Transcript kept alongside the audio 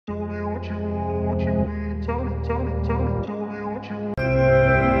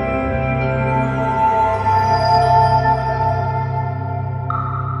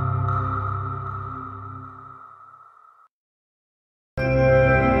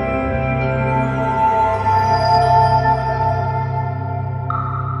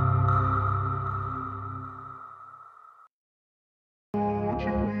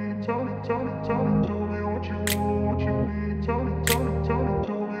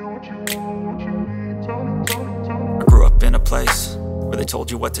I grew up in a place where they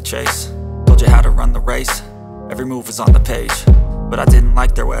told you what to chase, told you how to run the race. Every move was on the page, but I didn't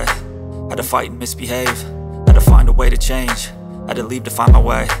like their way. Had to fight and misbehave, had to find a way to change, had to leave to find my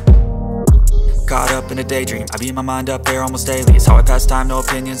way. Caught up in a daydream, I beat my mind up there almost daily. It's how I pass time, no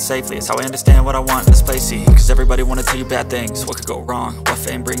opinions safely. It's how I understand what I want in this place, see. Cause everybody wanna tell you bad things, what could go wrong, what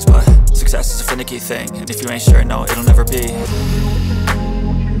fame brings. But success is a finicky thing, and if you ain't sure, no, it'll never be.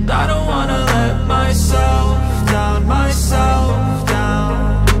 I don't wanna let myself down, myself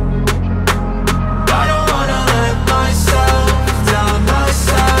down. I don't wanna let myself down,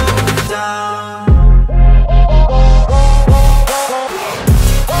 myself down.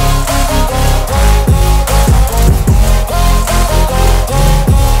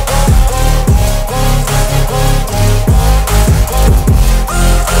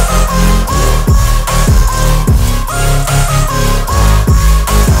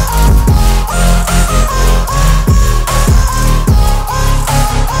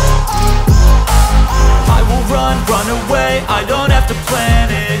 I don't have to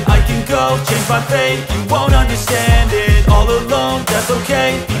plan it, I can go change my fate. You won't understand it, all alone, that's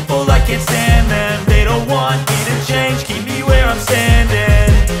okay. People, I can't stand them, they don't want me to change, keep me where I'm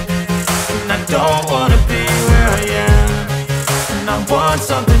standing. And I don't wanna be where I am, and I want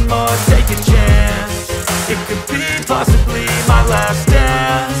something more, take a chance. It could be possibly my last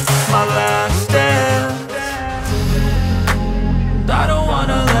dance, my last dance. And I don't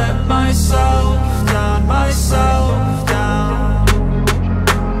wanna let myself down, myself down.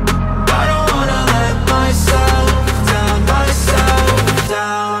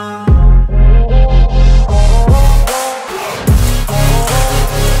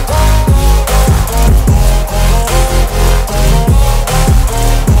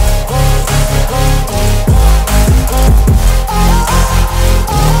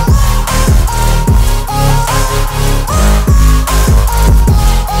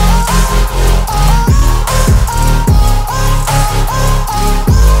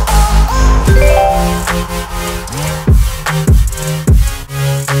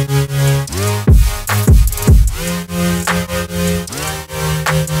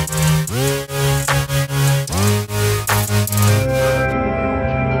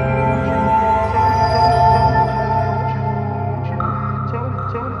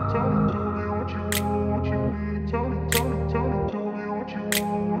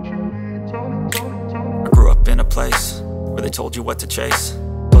 Place where they told you what to chase,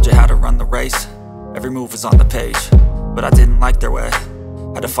 told you how to run the race. Every move was on the page, but I didn't like their way.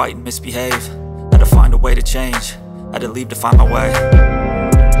 Had to fight and misbehave, had to find a way to change, had to leave to find my way.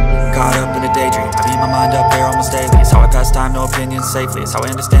 Caught up in a daydream, I beat my mind up there almost daily. It's how I pass time, no opinions safely. It's how I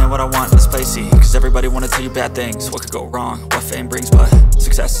understand what I want in this place, see. Cause everybody wanna tell you bad things, what could go wrong, what fame brings. But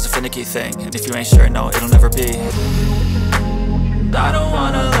success is a finicky thing, and if you ain't sure, no, it'll never be. I don't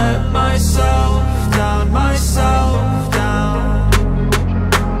wanna let myself